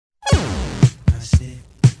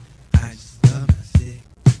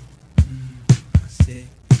sick.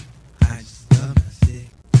 I just love my sick.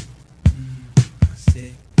 My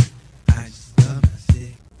sick. I just love my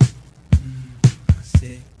sick. My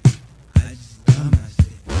sick. I just love my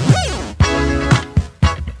sick.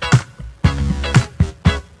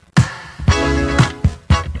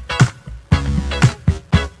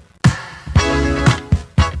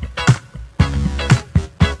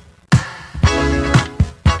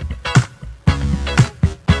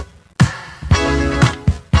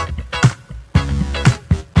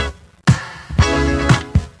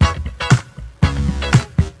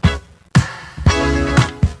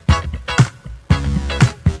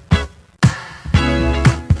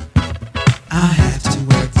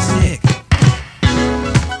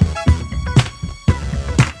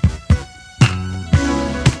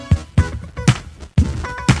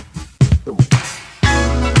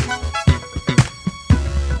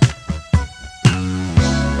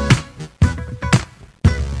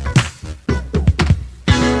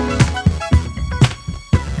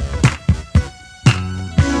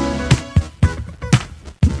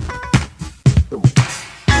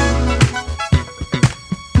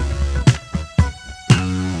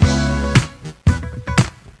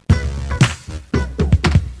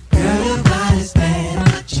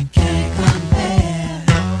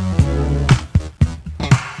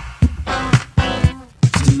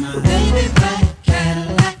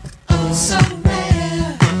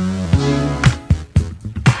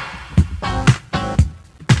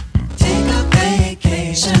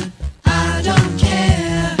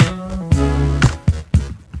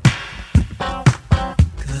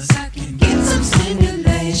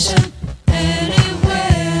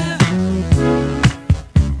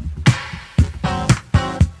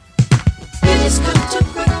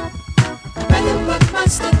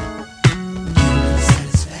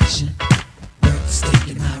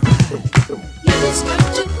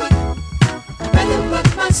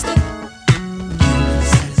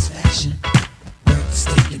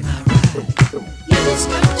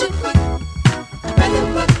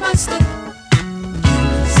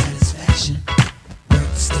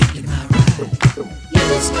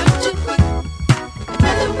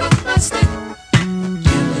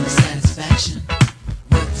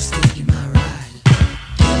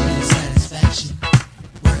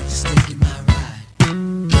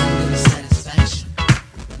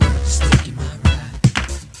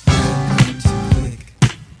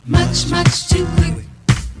 Much too quick.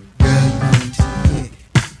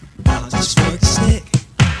 I'll just work the stick.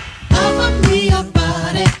 Over me your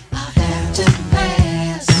body, I have to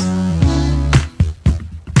pass.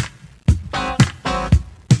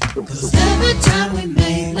 'Cause every time we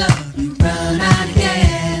make love, you run out of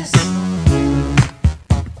gas.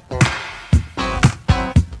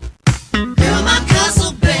 Girl, my car's so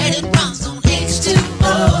bad it runs on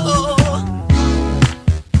H2O.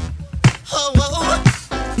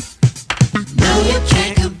 You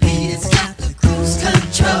can't compete, it's got the cruise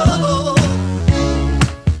control.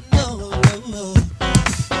 No.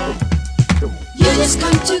 You just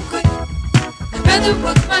come too quick. I'd rather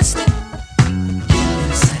work my stick. Give me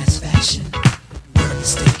the satisfaction. Work the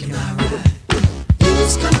stick in my ride. You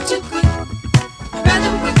just come too quick. I'd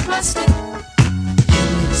rather work my stick. Give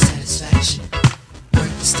me the satisfaction.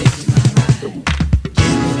 Work the stick in my ride.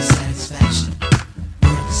 Give me the satisfaction.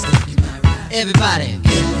 Work the stick in my ride. Everybody,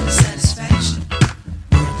 give me the satisfaction.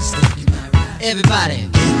 Everybody,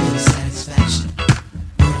 give me the satisfaction.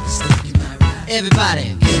 Work the stick in my ride. Everybody,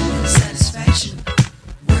 give me the satisfaction.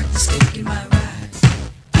 Work the stick in my ride.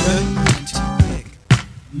 Work too quick.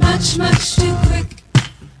 Much too quick.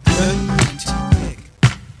 Work too quick.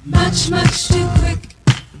 Much too quick.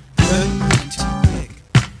 Work too quick.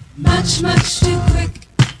 Much too quick.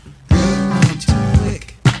 Work too quick.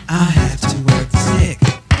 I have to work the stick.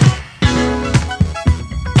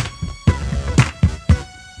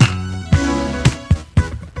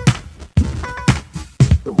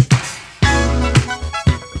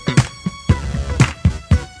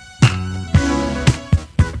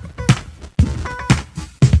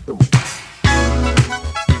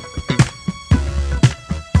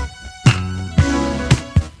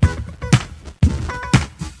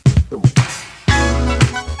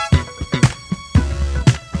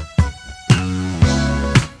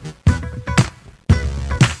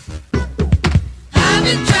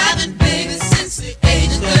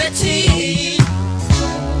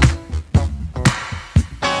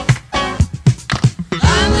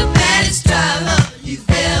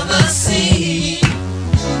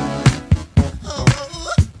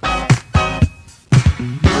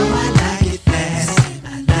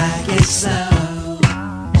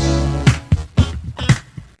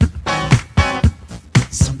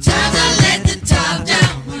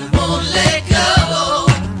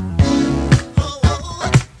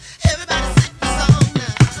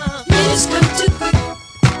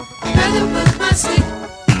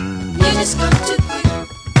 just come too quick.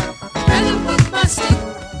 I'd rather work my stick.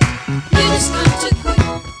 You just come too quick.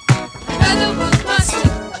 I'd rather work my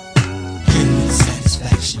stick. Give me the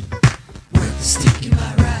satisfaction. Work the stick in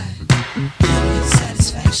my ride. Give me the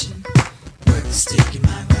satisfaction. Work the stick in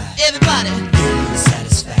my ride. Everybody. Give me the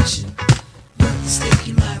satisfaction. Work the stick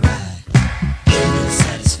in my ride. Give me the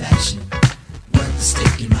satisfaction. Work the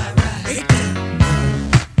stick in my ride. Hey,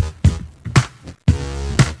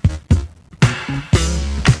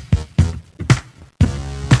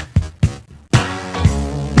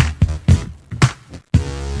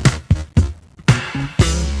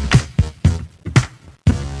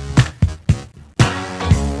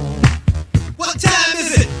 what time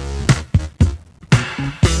is it?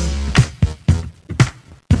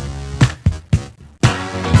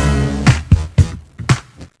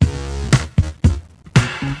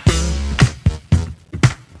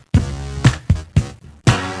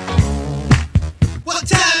 What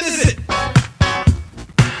time is it?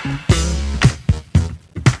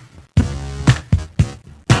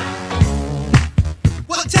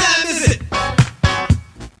 What time is it?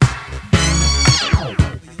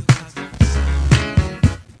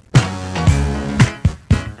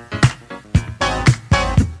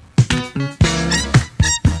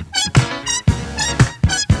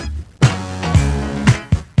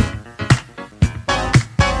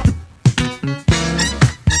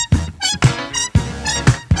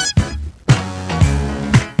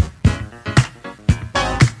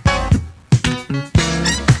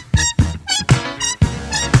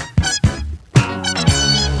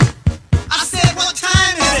 I said, what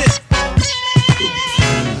time is it?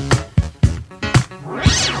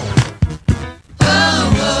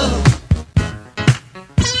 whoa, whoa.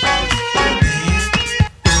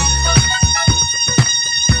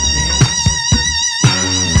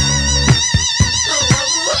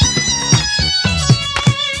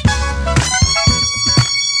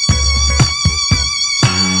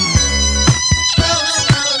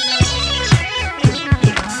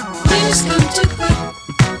 You just come too quick.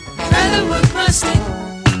 I'd rather work my stick.